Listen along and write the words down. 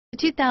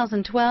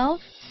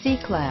2012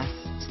 C-Class.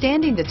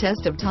 Standing the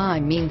test of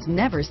time means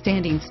never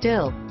standing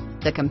still.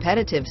 The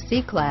competitive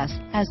C-Class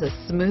has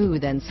a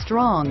smooth and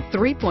strong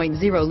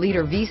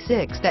 3.0-liter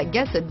V6 that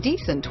gets a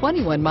decent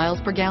 21 miles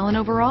per gallon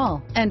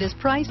overall and is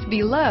priced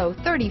below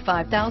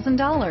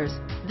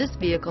 $35,000. This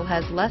vehicle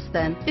has less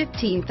than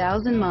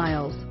 15,000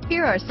 miles.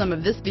 Here are some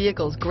of this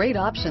vehicle's great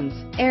options: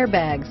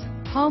 airbags,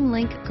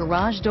 HomeLink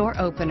garage door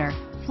opener,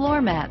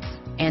 floor mats,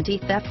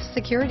 anti-theft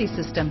security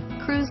system,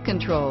 cruise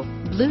control,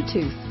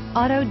 Bluetooth,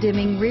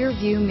 auto-dimming rear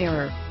view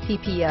mirror,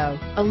 PPO,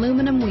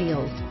 aluminum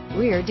wheels,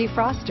 rear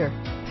defroster,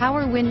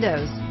 power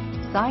windows,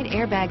 side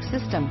airbag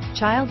system,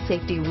 child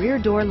safety rear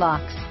door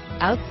locks,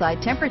 outside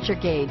temperature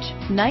gauge,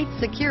 night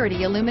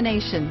security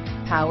illumination,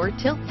 power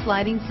tilt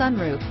sliding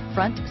sunroof,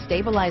 front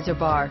stabilizer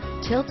bar,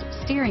 tilt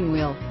steering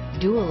wheel,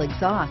 dual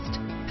exhaust,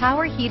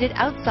 power heated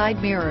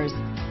outside mirrors,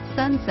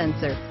 sun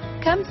sensor.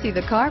 Come see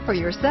the car for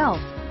yourself.